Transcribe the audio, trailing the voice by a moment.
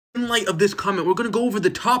light of this comment, we're going to go over the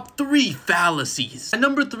top 3 fallacies. And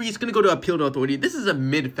number 3 is going to go to appeal to authority. This is a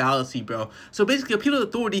mid fallacy, bro. So basically, appeal to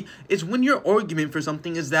authority is when your argument for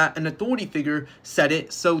something is that an authority figure said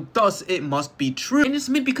it, so thus it must be true. And it's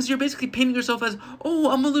mid because you're basically painting yourself as, oh,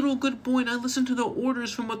 I'm a little good boy and I listen to the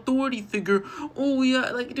orders from authority figure. Oh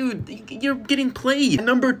yeah, like, dude, you're getting played. And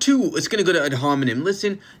number 2 is going to go to ad hominem.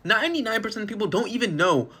 Listen, 99% of people don't even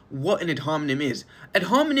know what an ad hominem is. Ad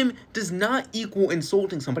hominem does not equal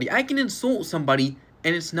insulting somebody. I can insult somebody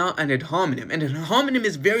and it's not an ad hominem. And an ad hominem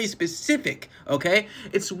is very specific, okay?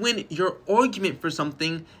 It's when your argument for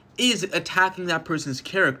something is attacking that person's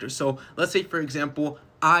character. So let's say, for example,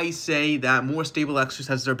 I say that more stable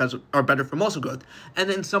exercises are better for muscle growth. And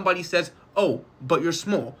then somebody says, oh, but you're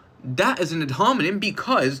small. That is an ad hominem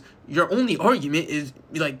because your only argument is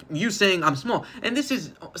like you saying I'm small. And this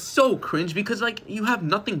is so cringe because like you have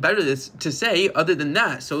nothing better to say other than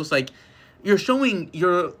that. So it's like you're showing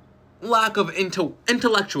your lack of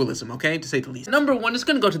intellectualism, okay, to say the least. Number 1 is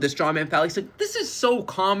going to go to the strawman fallacy. This is so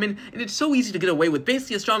common and it's so easy to get away with.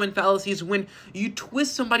 Basically, a strawman fallacy is when you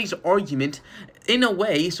twist somebody's argument in a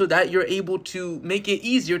way so that you're able to make it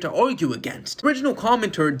easier to argue against. Original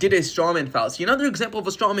commenter did a strawman fallacy. Another example of a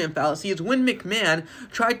strawman fallacy is when McMahon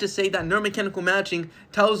tried to say that neuromechanical matching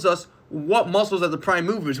tells us what muscles are the prime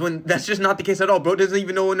movers, when that's just not the case at all. Bro doesn't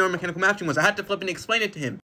even know what neuromechanical matching was. I had to flip and explain it to him.